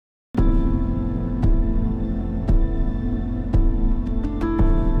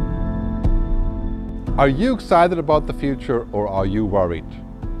Are you excited about the future, or are you worried?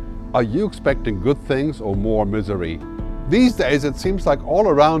 Are you expecting good things or more misery? These days it seems like all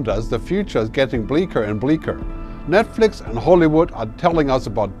around us the future is getting bleaker and bleaker. Netflix and Hollywood are telling us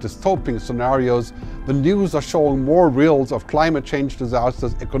about dystopian scenarios. The news are showing more reels of climate change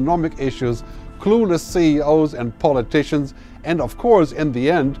disasters, economic issues, clueless CEOs and politicians, and of course in the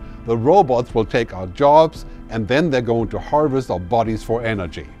end the robots will take our jobs and then they're going to harvest our bodies for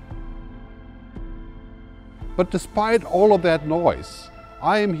energy. But despite all of that noise,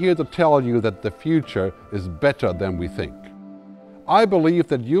 I am here to tell you that the future is better than we think. I believe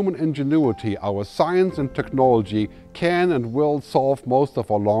that human ingenuity, our science and technology, can and will solve most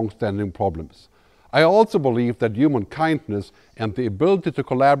of our long-standing problems. I also believe that human kindness and the ability to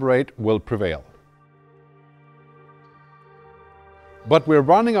collaborate will prevail. But we're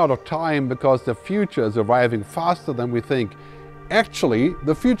running out of time because the future is arriving faster than we think. Actually,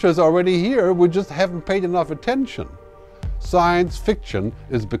 the future is already here, we just haven't paid enough attention. Science fiction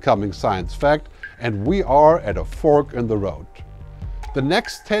is becoming science fact, and we are at a fork in the road. The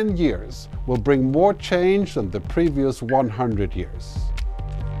next 10 years will bring more change than the previous 100 years.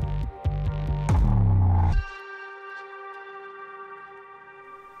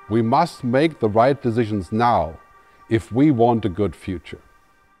 We must make the right decisions now if we want a good future.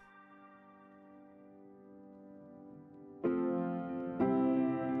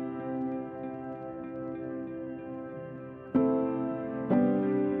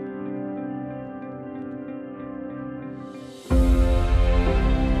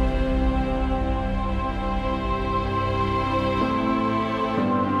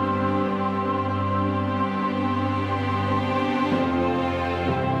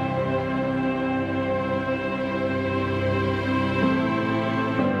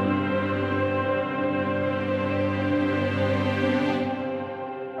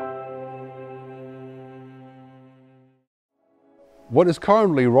 What is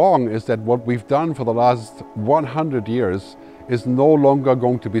currently wrong is that what we've done for the last 100 years is no longer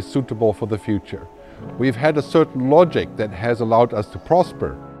going to be suitable for the future. We've had a certain logic that has allowed us to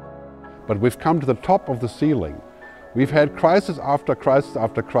prosper, but we've come to the top of the ceiling. We've had crisis after crisis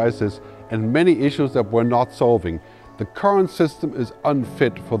after crisis and many issues that we're not solving. The current system is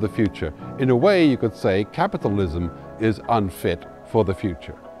unfit for the future. In a way, you could say capitalism is unfit for the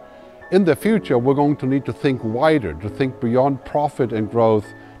future. In the future, we're going to need to think wider, to think beyond profit and growth,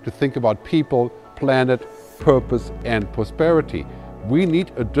 to think about people, planet, purpose, and prosperity. We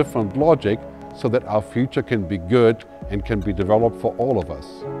need a different logic so that our future can be good and can be developed for all of us.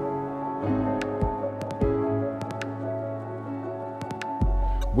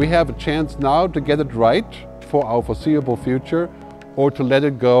 We have a chance now to get it right for our foreseeable future, or to let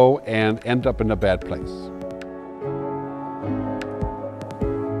it go and end up in a bad place.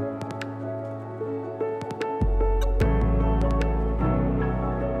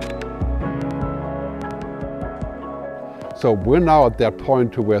 So we're now at that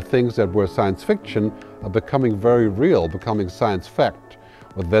point to where things that were science fiction are becoming very real, becoming science fact.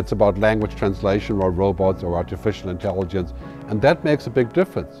 Whether that's about language translation or robots or artificial intelligence. And that makes a big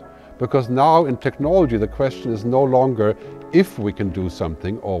difference. Because now in technology the question is no longer if we can do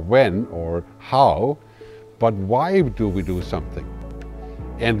something or when or how, but why do we do something?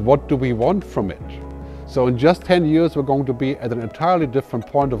 And what do we want from it? So in just 10 years we're going to be at an entirely different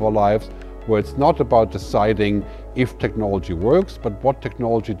point of our lives, where it's not about deciding if technology works, but what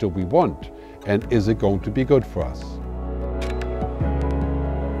technology do we want, and is it going to be good for us?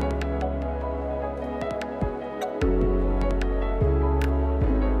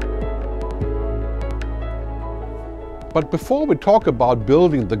 But before we talk about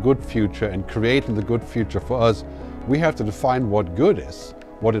building the good future and creating the good future for us, we have to define what good is,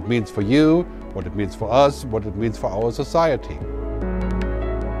 what it means for you, what it means for us, what it means for our society.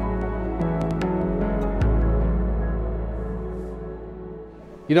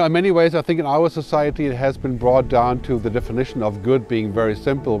 You know, in many ways, I think in our society it has been brought down to the definition of good being very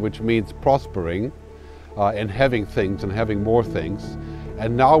simple, which means prospering and having things and having more things.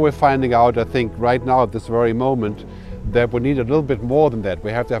 And now we're finding out, I think, right now at this very moment, that we need a little bit more than that.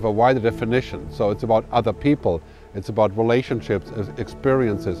 We have to have a wider definition. So it's about other people, it's about relationships,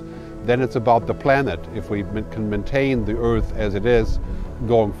 experiences. Then it's about the planet. If we can maintain the Earth as it is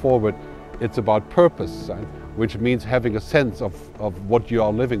going forward, it's about purpose, right? Which means having a sense of what you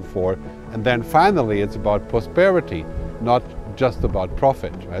are living for. And then finally, it's about prosperity, not just about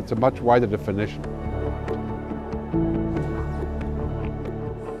profit. Right? It's a much wider definition.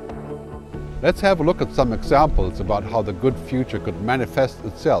 Let's have a look at some examples about how the good future could manifest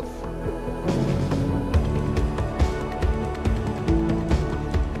itself.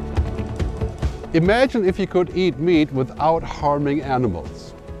 Imagine if you could eat meat without harming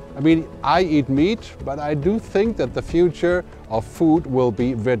animals. I mean, I eat meat, but I do think that the future of food will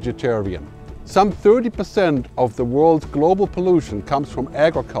be vegetarian. Some 30% of the world's global pollution comes from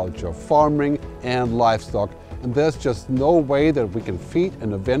agriculture, farming and livestock, and there's just no way that we can feed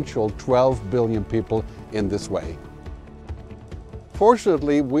an eventual 12 billion people in this way.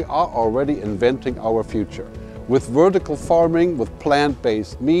 Fortunately, we are already inventing our future with vertical farming, with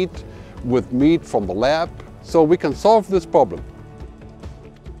plant-based meat, with meat from the lab, so we can solve this problem.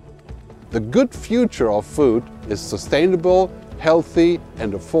 The good future of food is sustainable, healthy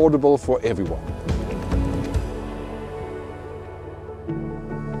and affordable for everyone.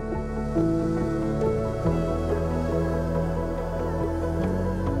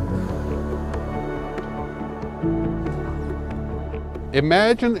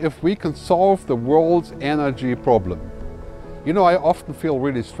 Imagine if we can solve the world's energy problem. You know, I often feel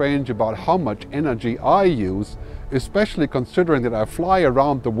really strange about how much energy I use, especially considering that I fly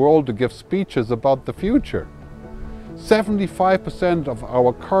around the world to give speeches about the future. 75% of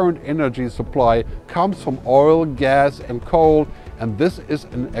our current energy supply comes from oil, gas and coal, and this is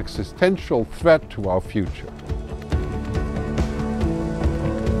an existential threat to our future.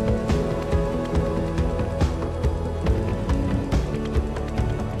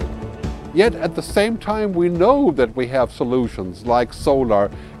 Yet at the same time we know that we have solutions like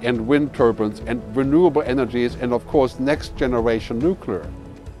solar and wind turbines and renewable energies and of course next generation nuclear.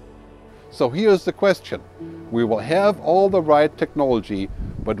 So here's the question. We will have all the right technology,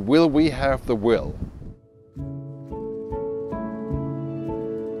 but will we have the will?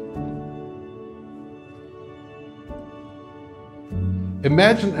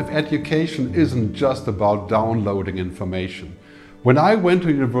 Imagine if education isn't just about downloading information. When I went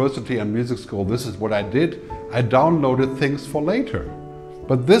to university and music school, this is what I did. I downloaded things for later.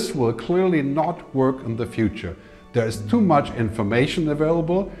 But this will clearly not work in the future. There is too much information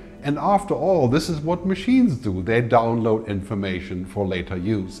available, and after all, this is what machines do. They download information for later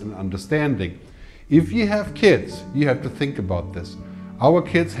use and understanding. If you have kids, you have to think about this. Our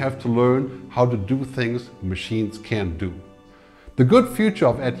kids have to learn how to do things machines can't do. The good future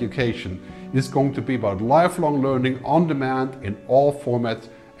of education is going to be about lifelong learning on demand in all formats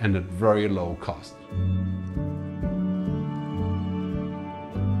and at very low cost.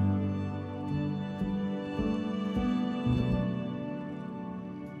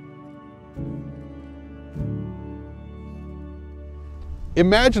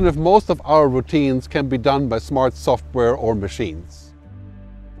 Imagine if most of our routines can be done by smart software or machines.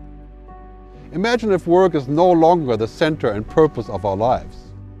 Imagine if work is no longer the center and purpose of our lives.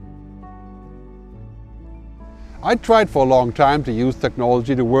 I tried for a long time to use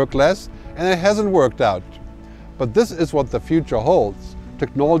technology to work less, and it hasn't worked out. But this is what the future holds.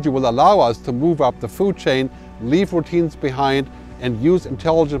 Technology will allow us to move up the food chain, leave routines behind, and use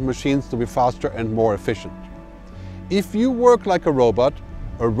intelligent machines to be faster and more efficient. If you work like a robot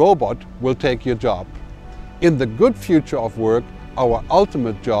will take your job. In the good future of work, our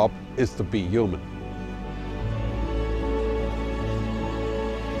ultimate job is to be human.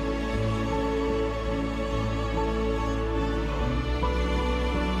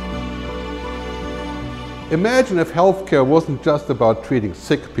 Imagine if healthcare wasn't just about treating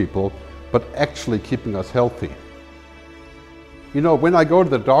sick people, but actually keeping us healthy. You know, when I go to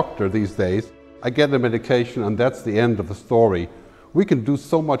the doctor these days, I get a medication and that's the end of the story. We can do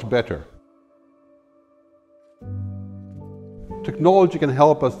so much better. Technology can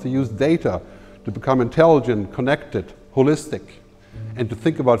help us to use data to become intelligent, connected, holistic, and to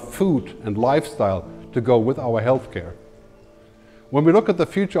think about food and lifestyle to go with our healthcare. When we look at the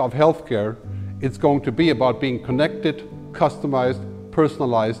future of healthcare, it's going to be about being connected, customized,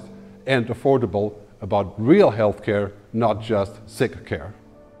 personalized, and affordable, about real healthcare, not just sick care.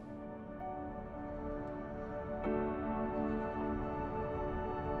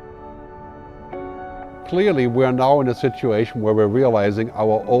 Clearly, we are now in a situation where we're realizing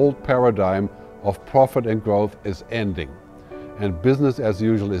our old paradigm of profit and growth is ending, and business as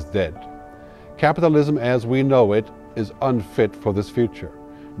usual is dead. Capitalism as we know it is unfit for this future.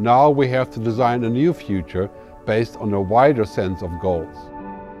 Now we have to design a new future based on a wider sense of goals.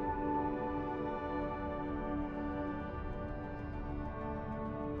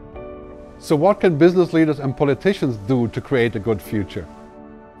 So what can business leaders and politicians do to create a good future?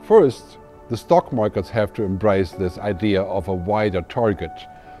 First, the stock markets have to embrace this idea of a wider target,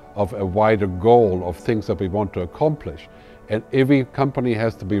 of a wider goal of things that we want to accomplish. And every company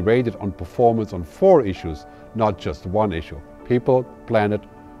has to be rated on performance on 4 issues, not just one issue: people, planet,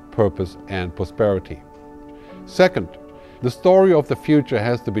 purpose, and prosperity. Second, the story of the future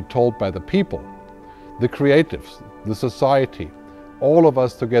has to be told by the people. the creatives, the society, all of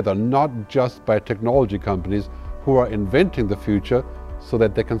us together, not just by technology companies who are inventing the future so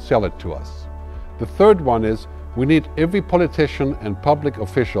that they can sell it to us. The third one is we need every politician and public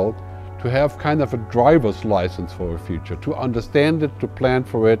official to have kind of a driver's license for a future, to understand it, to plan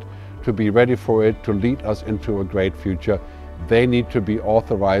for it, to be ready for it, to lead us into a great future. They need to be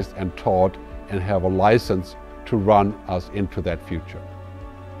authorized and taught and have a license to run us into that future.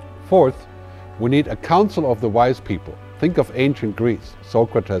 Fourth, we need a council of the wise people. Think of ancient Greece,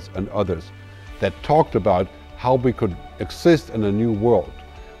 Socrates and others, that talked about how we could exist in a new world.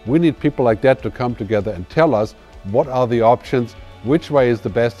 We need people like that to come together and tell us what are the options, which way is the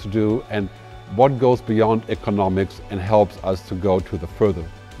best to do, and what goes beyond economics and helps us to go to the further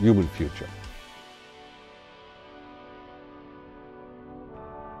human future.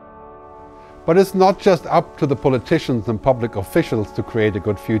 But it's not just up to the politicians and public officials to create a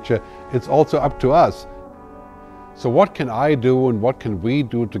good future, it's also up to us. So what can I do and what can we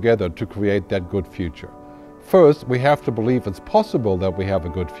do together to create that good future? First, we have to believe it's possible that we have a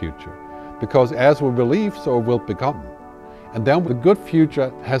good future, because as we believe, so we'll become. And then the good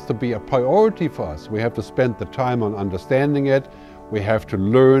future has to be a priority for us. We have to spend the time on understanding it, we have to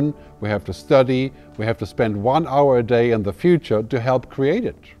learn, we have to study, we have to spend 1 hour a day in the future to help create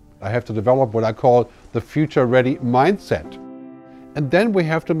it. I have to develop what I call the future-ready mindset. And then we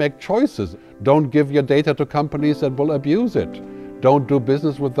have to make choices. Don't give your data to companies that will abuse it. Don't do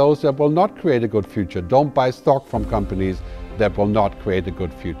business with those that will not create a good future. Don't buy stock from companies that will not create a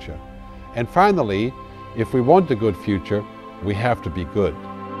good future. And finally, if we want a good future, we have to be good.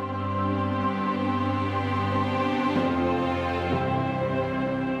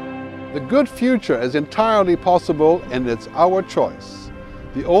 The good future is entirely possible and it's our choice.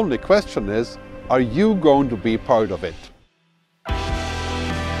 The only question is, are you going to be part of it?